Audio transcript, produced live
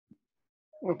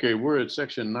Okay, we're at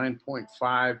section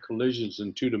 9.5, collisions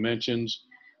in two dimensions.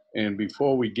 And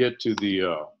before we get to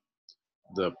the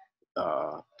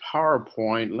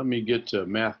PowerPoint, let me get to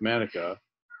Mathematica.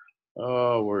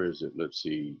 Where is it? Let's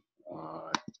see.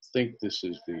 I think this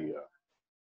is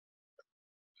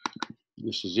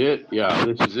this is it. Yeah,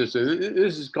 this is this.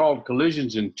 This is called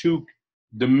collisions in two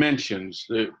dimensions.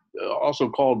 They're also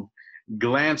called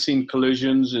glancing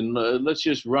collisions. And let's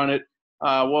just run it.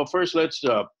 Well, first let's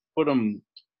put them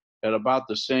at about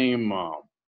the same mass.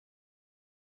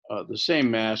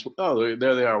 Oh,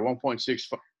 there they are,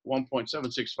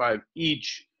 1.765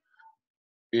 each.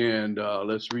 And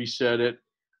let's reset it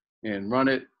and run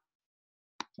it.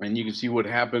 And you can see what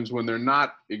happens when they're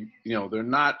not, they're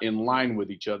not in line with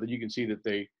each other. You can see that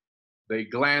they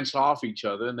glance off each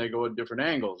other and they go at different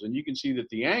angles. And you can see that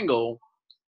the angle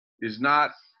is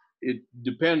not, it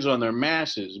depends on their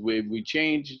masses. We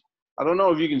change, I don't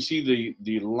know if you can see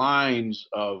the lines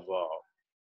of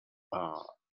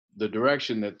the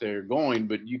direction that they're going,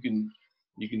 but you can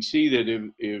see that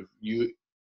if you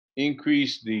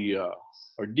increase the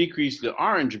or decrease the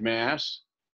orange mass,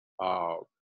 uh,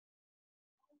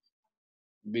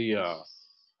 the uh,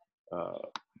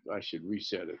 I should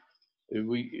reset it. If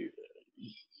we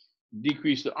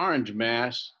decrease the orange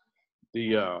mass,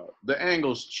 the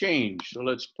angles change. So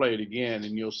let's play it again,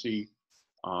 and you'll see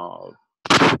uh,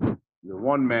 the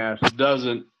one mass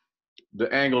doesn't.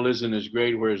 The angle isn't as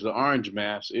great, whereas the orange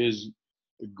mass is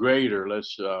greater.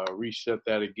 Let's reset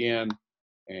that again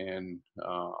and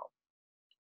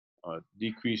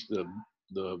decrease the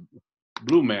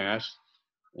blue mass,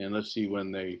 and let's see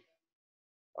when the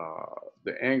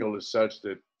angle is such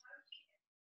that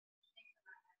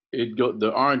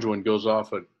the orange one goes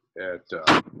off at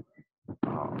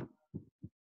um,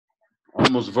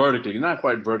 almost vertically, not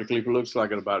quite vertically, but looks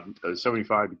like at about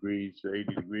 75 degrees to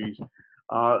 80 degrees.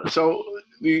 So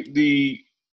the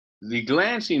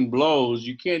glancing blows,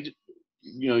 you can't,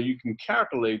 you can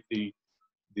calculate the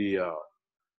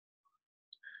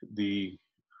the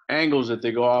angles that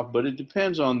they go off, but it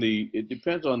depends on the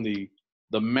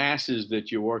masses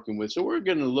that you're working with. So we're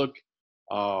going to look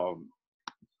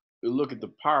at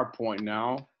the PowerPoint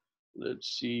now.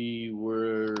 Let's see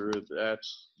where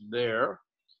that's there.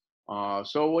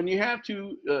 So when you have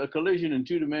collision in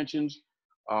two dimensions,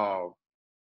 uh,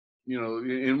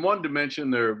 in one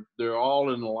dimension they're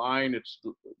all in line. It's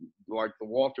like the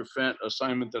Walter Fent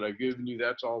assignment that I've given you.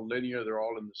 That's all linear. They're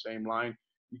all in the same line.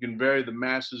 You can vary the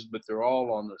masses, but they're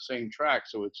all on the same track.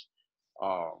 So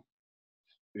uh,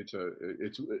 it's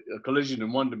a collision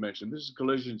in one dimension. This is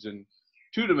collisions in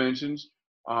two dimensions.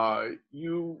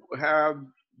 You have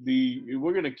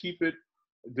we're going to keep it,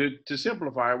 to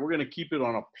simplify, we're going to keep it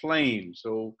on a plane.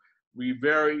 So we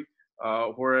vary,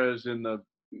 whereas in the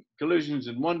collisions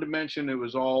in one dimension, it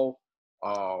was all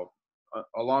uh,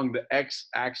 along the x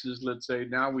axis, let's say.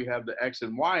 Now we have the x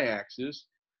and y axis.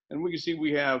 And we can see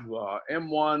we have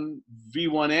m1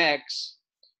 v1x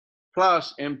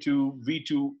plus m2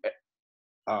 v2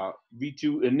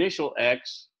 v2 initial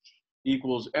x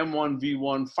equals m1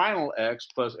 v1 final x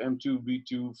plus m2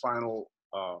 v2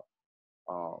 uh,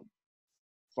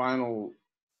 final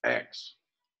x.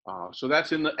 So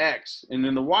that's in the x. And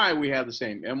in the y, we have the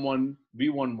same, m1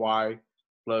 v1y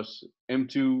plus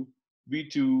m2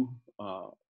 v2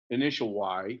 initial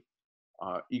y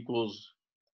equals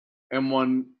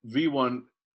m1 v1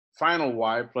 final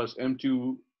y plus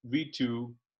m2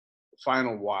 v2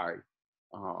 final y.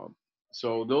 Uh,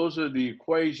 so those are the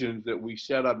equations that we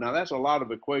set up. Now that's a lot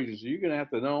of equations. So you're going to have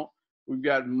to know, we've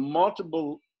got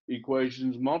multiple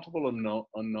equations, multiple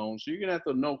unknowns. So you're going to have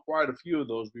to know quite a few of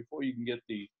those before you can get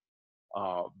the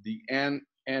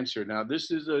answer. Now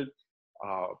this is a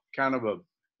kind of a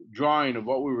drawing of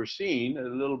what we were seeing, a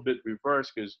little bit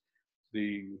reversed because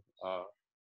the uh,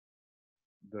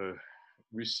 the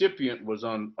recipient was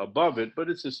on above it, but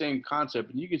it's the same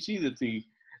concept. And you can see that the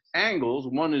angles,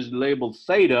 one is labeled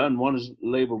theta and one is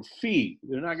labeled phi.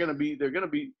 They're not going to be, they're going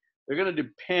to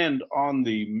depend on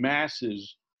the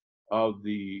masses of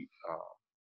the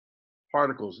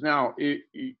particles. Now,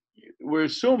 we're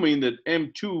assuming that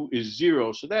M2 is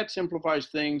 0, so that simplifies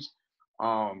things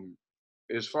um,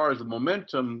 as far as the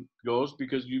momentum goes,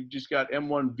 because you've just got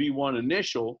M1 V1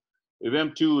 initial. If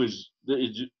M2 is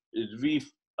V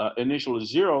initial is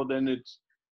 0, then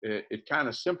it kind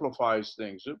of simplifies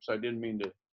things. Oops, I didn't mean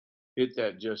to hit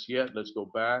that just yet. Let's go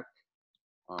back.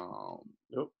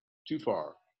 Nope, too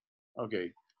far.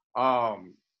 Okay.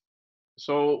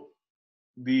 So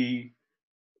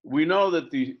we know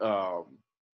that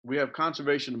we have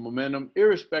conservation of momentum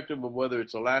irrespective of whether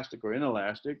it's elastic or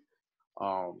inelastic.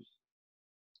 Um,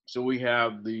 so we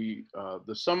have the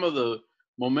sum of the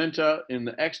momenta in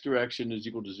the x direction is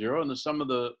equal to 0, and the sum of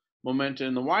the momenta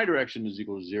in the y direction is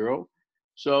equal to 0.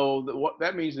 So what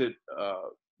that means that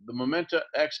the momenta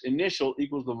x initial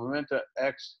equals the momenta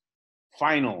x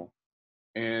final,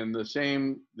 and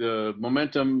the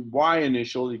momentum y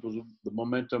initial equals the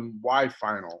momentum y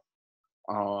final.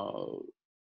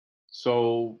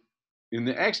 So in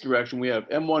the x direction, we have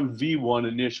m1 v1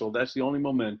 initial. That's the only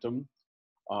momentum.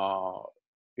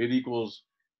 It equals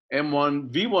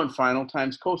m1 v1 final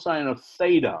times cosine of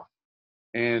theta,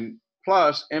 and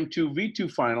plus m2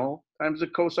 v2 final times the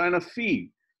cosine of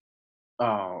phi.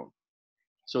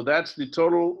 So that's the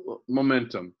total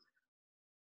momentum.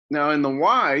 Now in the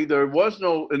y, there was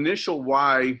no initial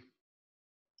y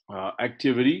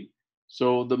activity,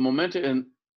 so the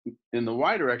momentum in the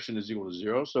y direction is equal to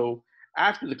 0. So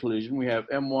after the collision, we have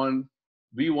m1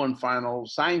 v1 final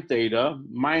sine theta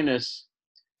minus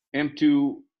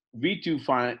m2 v2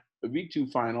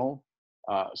 final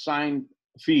sine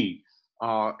phi.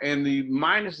 And the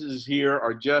minuses here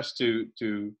are just to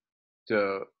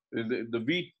the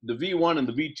v1 and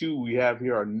the v2 we have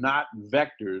here are not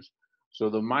vectors, so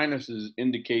the minuses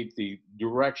indicate the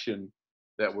direction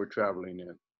that we're traveling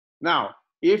in. Now,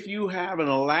 if you have an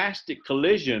elastic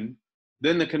collision,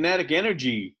 then the kinetic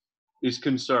energy is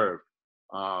conserved.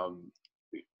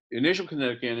 Initial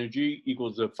kinetic energy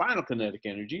equals the final kinetic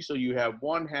energy, so you have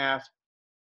 1/2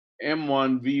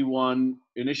 m1 v1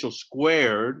 initial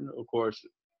squared. Of course,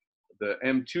 the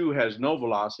m2 has no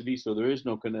velocity, so there is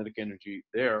no kinetic energy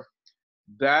there.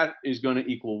 That is going to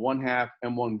equal 1/2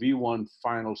 m1 v1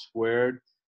 final squared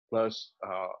plus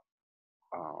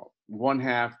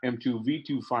 1/2 m2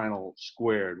 v2 final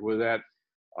squared, where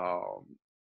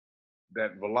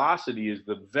that velocity is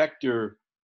the vector,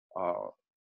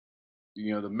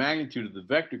 the magnitude of the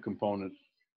vector component.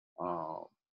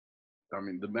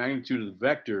 The magnitude of the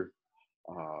vector.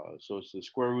 So it's the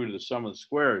square root of the sum of the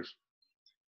squares.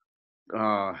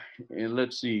 And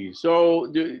let's see.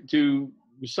 So to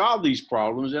solve these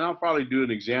problems, and I'll probably do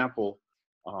an example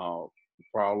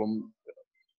problem,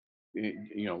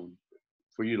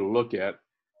 for you to look at.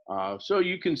 So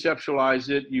you conceptualize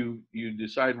it. You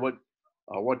decide what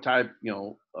type.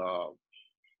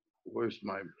 Where's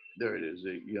my? There it is.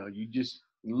 You just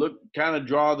kind of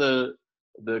draw the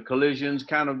collisions,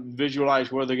 kind of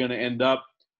visualize where they're going to end up.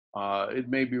 It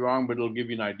may be wrong, but it'll give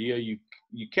you an idea.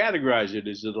 You categorize it.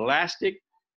 Is it elastic?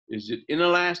 Is it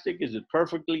inelastic? Is it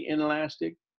perfectly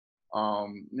inelastic?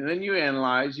 And then you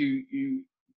analyze.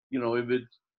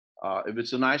 If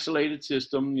it's an isolated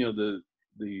system,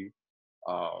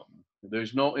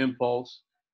 there's no impulse.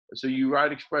 So you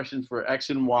write expressions for x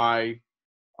and y.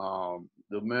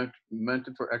 The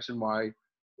momentum for x and y.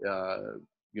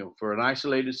 For an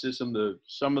isolated system, the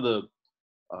sum of the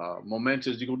momenta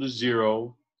is equal to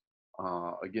 0.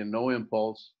 Again, no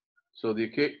impulse. So the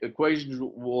equations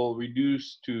will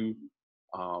reduce to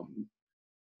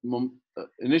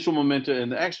initial momenta in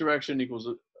the x direction equals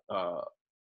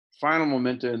final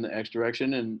momenta in the x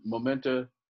direction, and momenta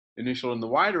initial in the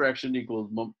y direction equals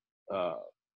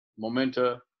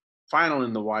momenta final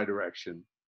in the y direction.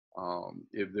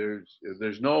 If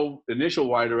there's no initial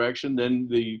y direction, then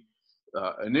the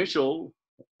initial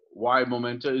y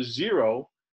momenta is 0,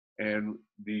 and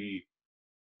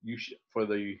for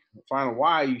the final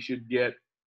y, you should get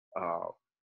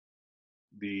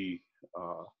the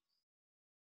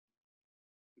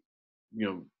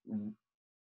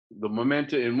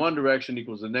momenta in one direction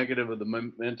equals the negative of the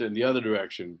momenta in the other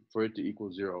direction for it to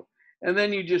equal 0. And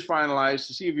then you just finalize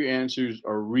to see if your answers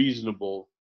are reasonable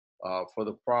for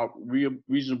the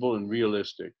reasonable and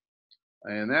realistic.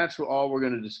 And that's all we're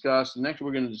going to discuss. Next,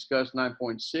 we're going to discuss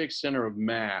 9.6, center of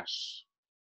mass.